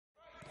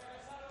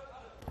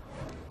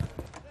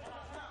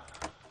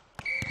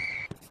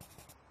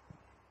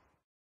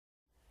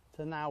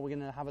So now we're going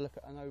to have a look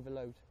at an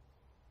overload.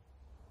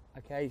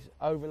 Okay, so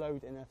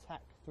overload in attack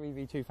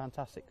 3v2,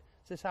 fantastic.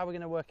 So this is how we're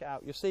going to work it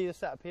out. You'll see the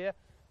setup here.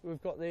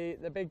 We've got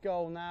the big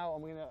goal now,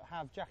 and we're going to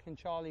have Jack and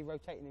Charlie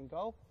rotating in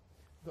goal.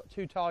 We've got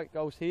 2 target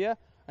goals here,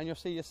 and you'll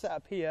see your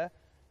setup here.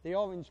 The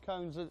orange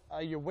cones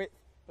are your width,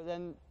 but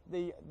then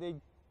the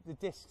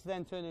discs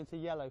then turn into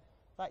yellow.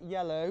 That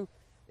yellow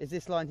is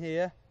this line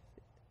here,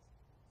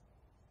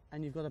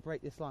 and you've got to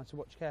break this line, so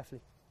watch carefully.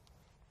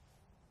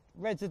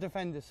 Reds are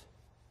defenders.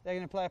 They're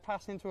going to play a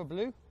pass into a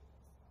blue,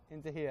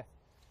 into here.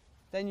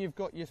 Then you've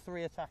got your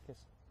 3 attackers.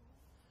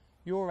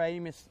 Your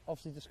aim is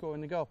obviously to score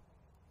in the goal.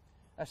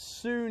 As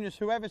soon as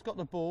whoever's got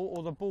the ball,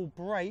 or the ball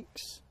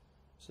breaks,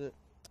 so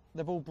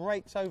the ball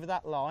breaks over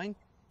that line,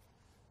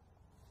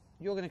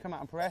 you're going to come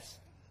out and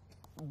press.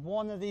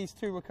 One of these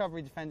 2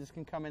 recovery defenders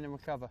can come in and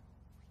recover.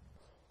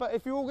 But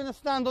if you're all going to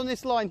stand on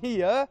this line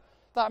here,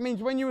 that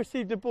means when you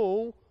receive the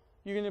ball,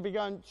 you're going to be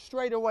going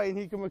straight away and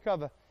he can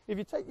recover. If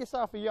you take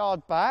yourself a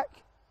yard back,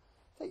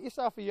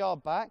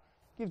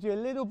 gives you a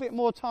little bit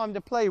more time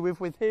to play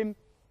with him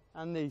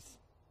and these.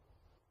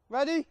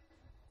 Ready?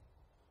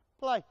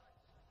 Play.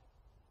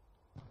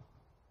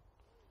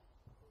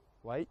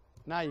 Wait,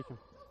 now you can.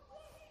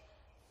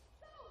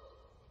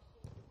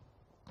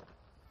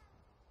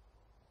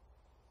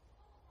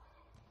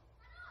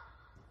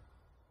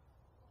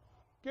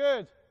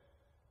 Good.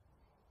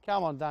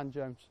 Come on, Dan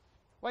Jones.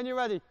 When you're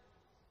ready.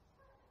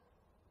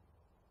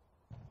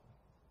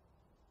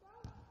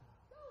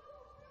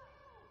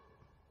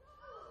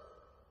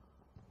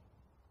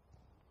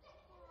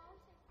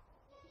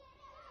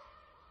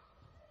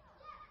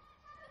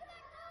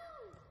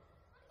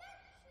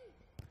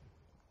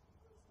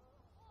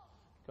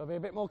 Got to be a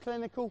bit more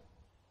clinical.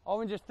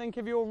 Orange, just think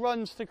of your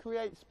runs to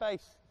create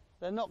space.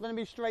 They're not going to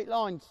be straight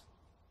lines.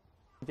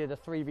 We did a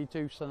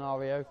 3v2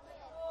 scenario.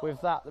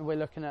 With that, we're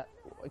looking at,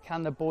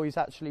 can the boys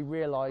actually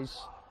realise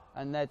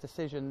and their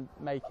decision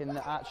making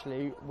that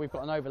actually we've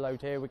got an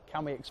overload here,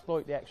 can we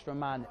exploit the extra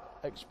man,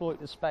 exploit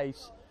the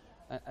space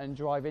and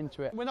drive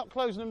into it. We're not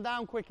closing them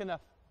down quick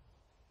enough.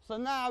 So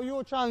now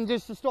your challenge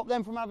is to stop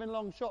them from having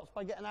long shots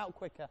by getting out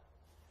quicker.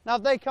 Now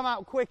if they come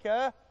out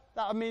quicker,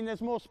 that would mean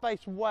there's more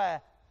space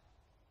where?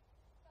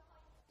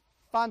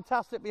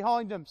 Fantastic,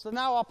 behind them. So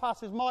now our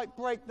passes might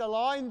break the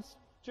lines.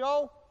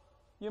 Joel,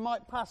 you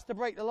might pass to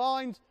break the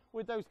lines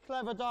with those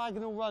clever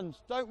diagonal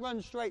runs. Don't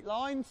run straight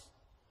lines,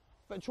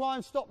 but try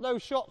and stop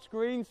those shots,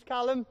 Greens,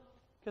 Callum,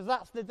 because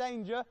that's the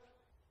danger.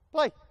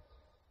 Play.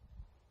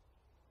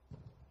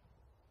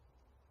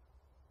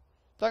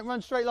 Don't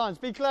run straight lines.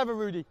 Be clever,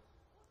 Rudy.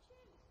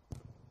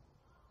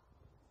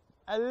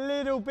 A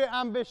little bit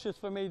ambitious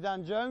for me,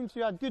 Dan Jones.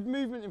 You had good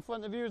movement in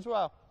front of you as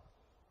well.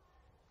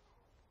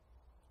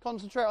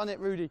 Concentrate on it,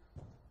 Rudy.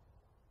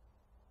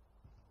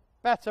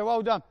 Better,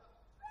 well done.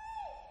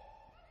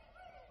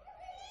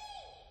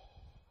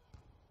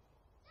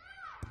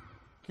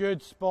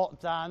 Good spot,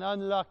 Dan,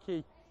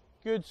 unlucky.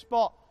 Good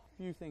spot.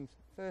 A few things.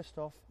 First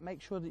off,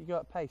 make sure that you go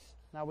at pace.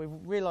 Now we've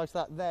realised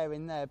that there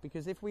in there,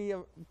 because if we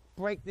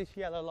break this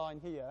yellow line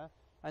here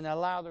and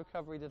allow the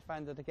recovery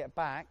defender to get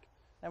back,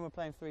 then we're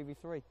playing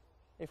 3v3.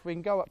 If we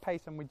can go at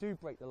pace and we do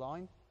break the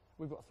line,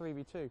 we've got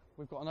 3v2.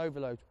 We've got an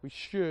overload. We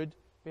should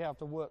be able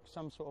to work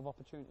some sort of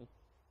opportunity.